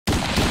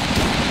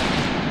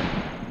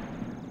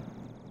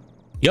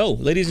Yo,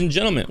 ladies and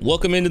gentlemen,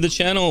 welcome into the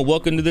channel.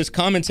 Welcome to this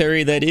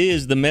commentary that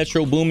is the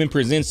Metro Boomin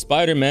presents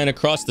Spider-Man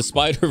Across the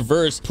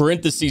Spider-Verse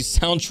parentheses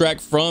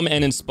soundtrack from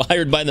and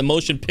inspired by the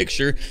motion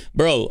picture.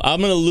 Bro, I'm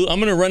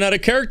gonna run out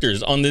of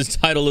characters on this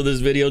title of this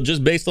video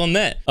just based on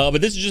that. But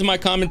this is just my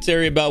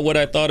commentary about what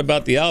I thought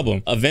about the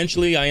album.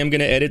 Eventually, I am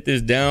gonna edit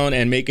this down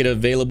and make it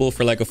available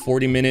for like a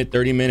 40-minute,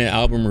 30-minute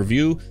album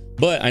review.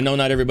 But I know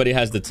not everybody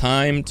has the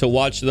time to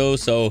watch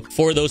those. So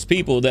for those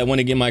people that want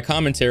to get my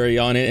commentary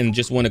on it and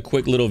just want a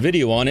quick little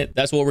video on it,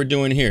 that's what we're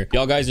doing here.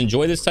 Y'all guys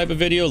enjoy this type of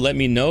video, let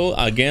me know.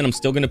 Again, I'm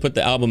still going to put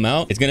the album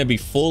out. It's going to be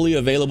fully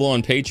available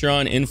on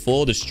Patreon in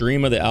full, the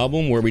stream of the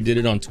album where we did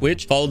it on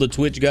Twitch. Follow the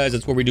Twitch, guys.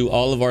 That's where we do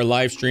all of our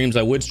live streams.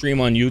 I would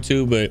stream on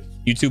YouTube, but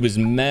YouTube is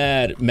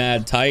mad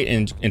tight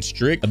and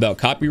strict about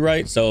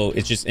copyright, so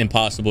it's just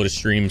impossible to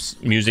stream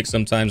music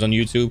sometimes on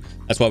YouTube.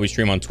 That's why we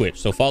stream on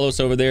Twitch. So follow us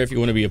over there if you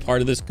want to be a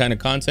part of this kind of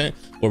content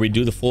where we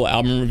do the full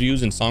album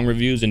reviews and song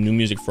reviews and New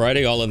Music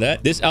Friday, all of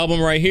that. This album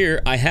right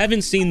here, I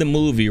haven't seen the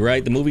movie,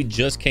 right? The movie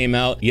just came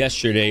out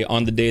yesterday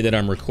on the day that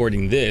I'm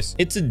recording this.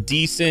 It's a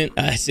decent,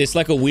 it's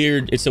like a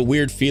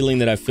weird feeling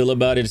that I feel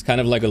about it. It's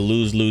kind of like a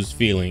lose-lose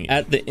feeling.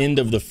 At the end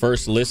of the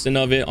first listen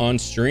of it on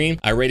stream,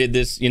 I rated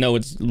this, you know,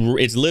 it's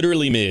literally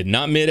mid,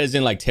 not mid as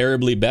in like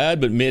terribly bad,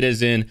 but mid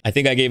as in I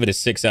think I gave it a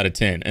 6 out of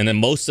 10, and then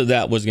most of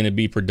that was going to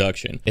be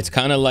production. It's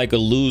kind of like a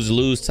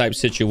lose-lose type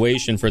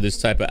situation for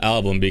this type of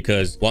album,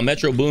 because while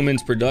Metro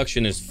Boomin's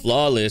production is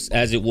flawless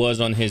as it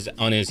was on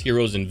his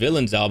Heroes and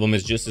Villains album,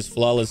 is just as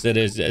flawless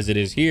as it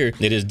is here,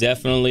 it is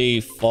definitely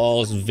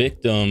falls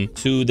victim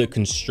to the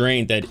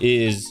constraint that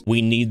is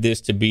we need this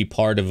to be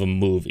part of a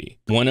movie.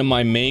 One of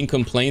my main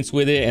complaints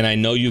with it, and I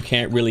know you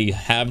can't really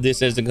have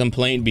this as a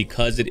complaint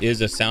because it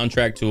is a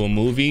soundtrack to a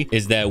movie,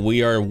 is that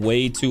we are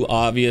way too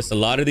obvious. A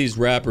lot of these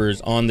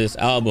rappers on this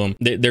album,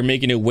 they're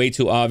making it way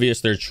too obvious.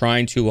 They're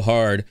trying too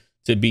hard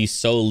to be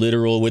so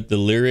literal with the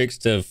lyrics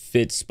to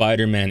fit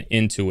Spider-Man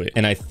into it.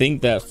 And I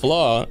think that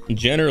flaw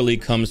generally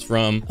comes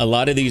from a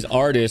lot of these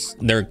artists.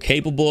 They're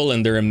capable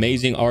and they're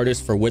amazing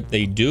artists for what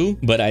they do,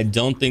 but I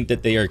don't think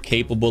that they are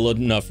capable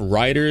enough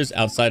writers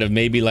outside of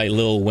maybe like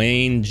Lil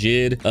Wayne,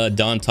 Jid,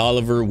 Don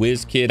Toliver,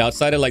 Wizkid,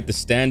 outside of like the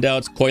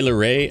standouts, Coyle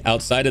Ray,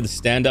 outside of the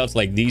standouts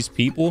like these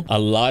people, a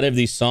lot of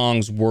these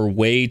songs were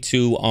way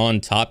too on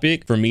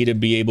topic for me to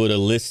be able to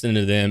listen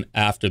to them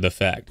after the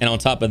fact. And on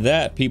top of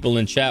that, people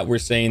in chat were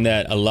saying that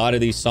a lot of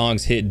these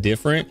songs hit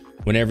different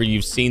whenever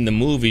you've seen the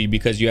movie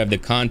because you have the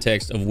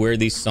context of where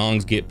these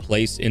songs get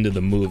placed into the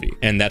movie.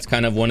 And that's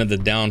kind of one of the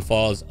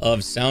downfalls of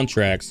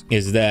soundtracks,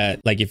 is that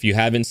like if you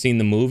haven't seen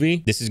the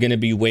movie, this is going to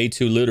be way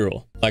too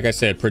literal. Like I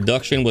said,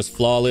 production was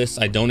flawless.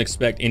 I don't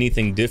expect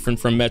anything different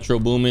from Metro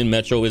Boomin.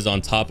 Metro is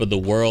on top of the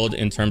world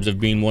in terms of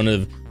being one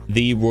of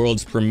the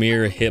world's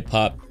premier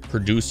hip-hop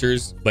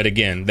producers, but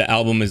again, the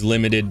album is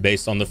limited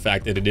based on the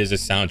fact that it is a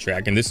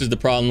soundtrack, and this is the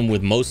problem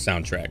with most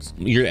soundtracks.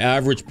 Your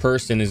average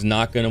person is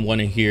not going to want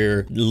to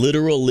hear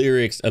literal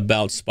lyrics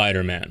about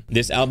Spider-Man.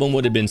 This album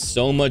would have been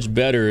so much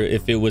better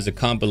if it was a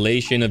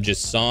compilation of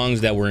just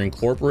songs that were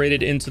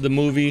incorporated into the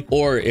movie,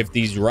 or if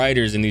these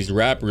writers and these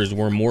rappers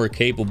were more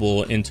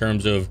capable in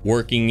terms of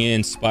working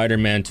in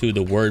Spider-Man to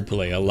the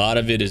wordplay. A lot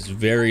of it is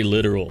very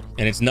literal,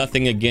 and it's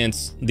nothing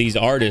against these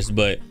artists,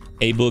 but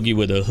A Boogie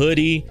with a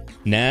Hoodie,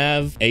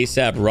 Nav,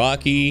 ASAP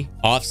Rocky,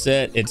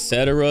 Offset,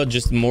 etc.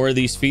 Just more of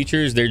these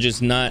features. They're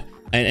just not,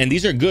 and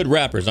these are good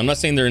rappers. I'm not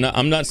saying they're not,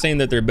 I'm not saying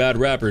that they're bad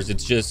rappers.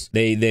 It's just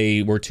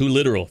they were too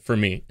literal for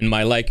me in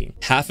my liking.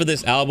 Half of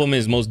this album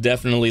is most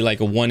definitely like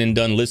a one and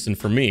done listen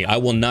for me. I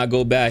will not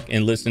go back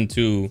and listen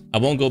to, I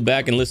won't go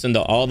back and listen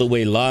to All the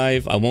Way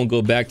Live. I won't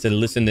go back to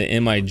listen to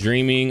Am I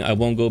Dreaming. I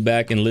won't go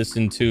back and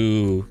listen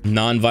to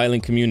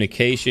Nonviolent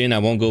Communication. I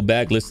won't go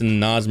back listen to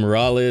Nas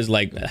Morales.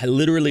 Like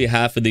literally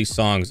half of these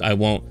songs I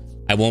won't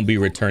be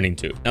returning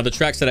to. Now the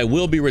tracks that I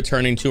will be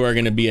returning to are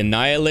going to be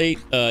Annihilate.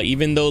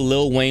 Even though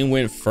Lil Wayne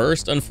went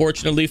first,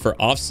 unfortunately,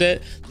 for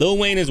Offset, Lil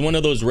Wayne is one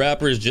of those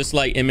rappers just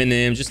like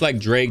Eminem, just like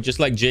Drake, just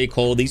like J.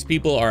 Cole. These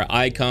people are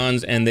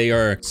icons and they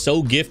are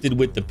so gifted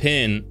with the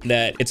pen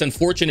that it's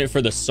unfortunate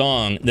for the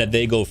song that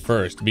they go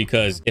first,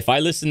 because if I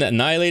listen to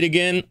Annihilate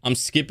again, I'm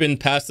skipping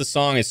past the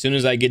song as soon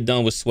as I get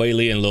done with Sway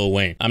Lee and Lil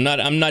Wayne. I'm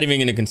not even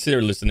going to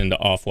consider listening to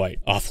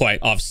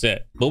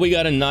Offset. But we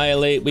got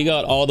Annihilate, we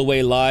got All the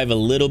Way Live a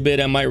little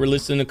bit. I might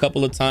re-listen a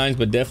couple of times,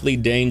 but definitely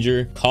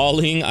Danger.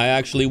 Calling, I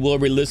actually will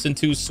re-listen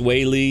to.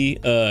 Sway Lee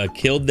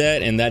killed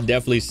that, and that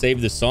definitely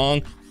saved the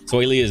song.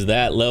 Sway Lee is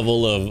that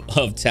level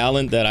of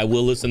talent that I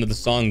will listen to the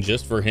song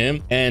just for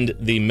him, and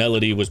the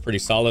melody was pretty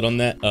solid on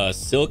that.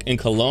 Silk and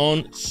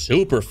Cologne,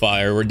 super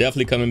fire. We're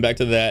definitely coming back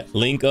to that.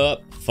 Link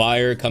Up,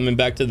 fire, coming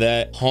back to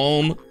that.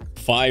 Home,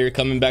 fire,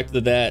 coming back to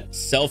that.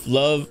 Self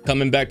Love,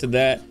 coming back to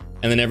that.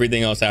 and then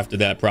everything else after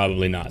that,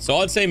 probably not. So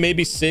I'd say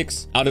maybe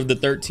 6 out of the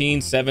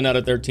 13, 7 out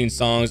of 13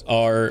 songs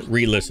are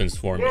re-listens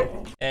for me.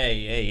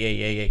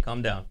 Hey,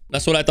 calm down.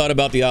 That's what I thought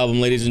about the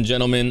album, ladies and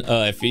gentlemen.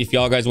 If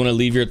y'all guys want to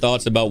leave your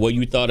thoughts about what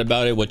you thought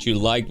about it, what you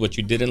liked, what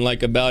you didn't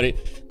like about it,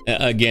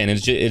 again,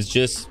 it's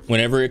just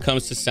whenever it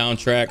comes to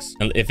soundtracks,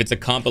 if it's a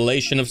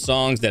compilation of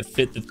songs that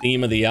fit the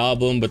theme of the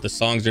album, but the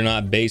songs are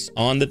not based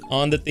on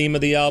the theme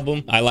of the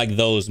album, I like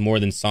those more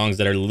than songs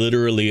that are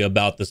literally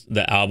about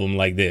the album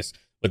like this.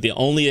 But the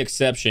only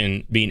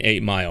exception being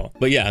 8 Mile.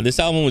 But yeah, this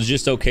album was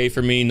just okay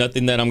for me.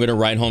 Nothing that I'm going to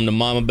write home to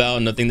mom about.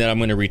 Nothing that I'm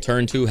going to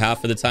return to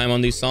half of the time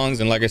on these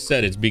songs. And like I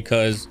said, it's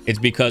because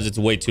it's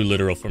way too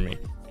literal for me.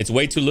 It's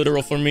way too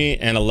literal for me.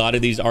 And a lot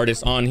of these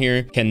artists on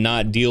here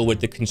cannot deal with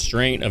the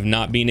constraint of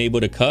not being able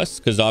to cuss,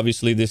 because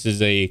obviously this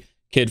is a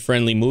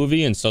kid-friendly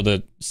movie, and so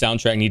the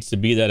soundtrack needs to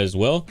be that as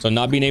well. So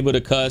not being able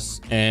to cuss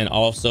and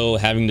also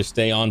having to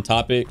stay on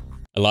topic,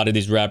 a lot of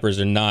these rappers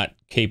are not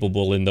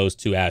capable in those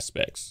two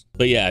aspects.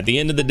 But yeah, at the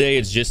end of the day,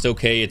 it's just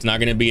okay. It's not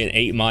going to be an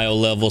 8 Mile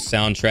level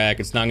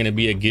soundtrack. It's not going to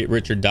be a Get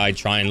Rich or Die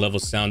Trying level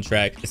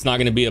soundtrack. It's not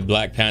going to be a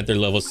Black Panther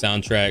level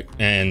soundtrack,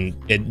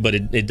 but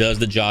it does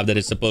the job that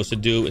it's supposed to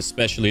do,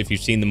 especially if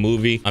you've seen the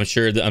movie. I'm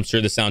sure the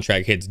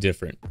soundtrack hits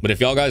different. But if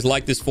y'all guys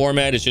like this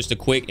format, it's just a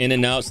quick in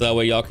and out, so that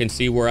way y'all can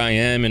see where I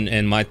am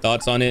and my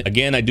thoughts on it.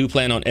 Again, I do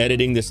plan on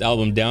editing this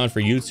album down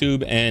for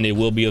YouTube, and it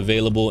will be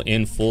available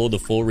in full, the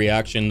full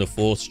reaction, the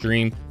full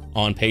stream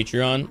on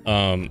Patreon.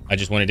 I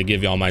just wanted to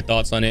give y'all my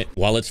thoughts on it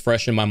while it's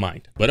fresh in my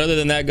mind. But other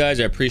than that,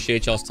 guys, I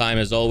appreciate y'all's time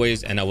as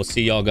always, and I will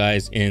see y'all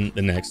guys in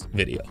the next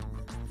video.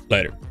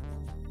 Later.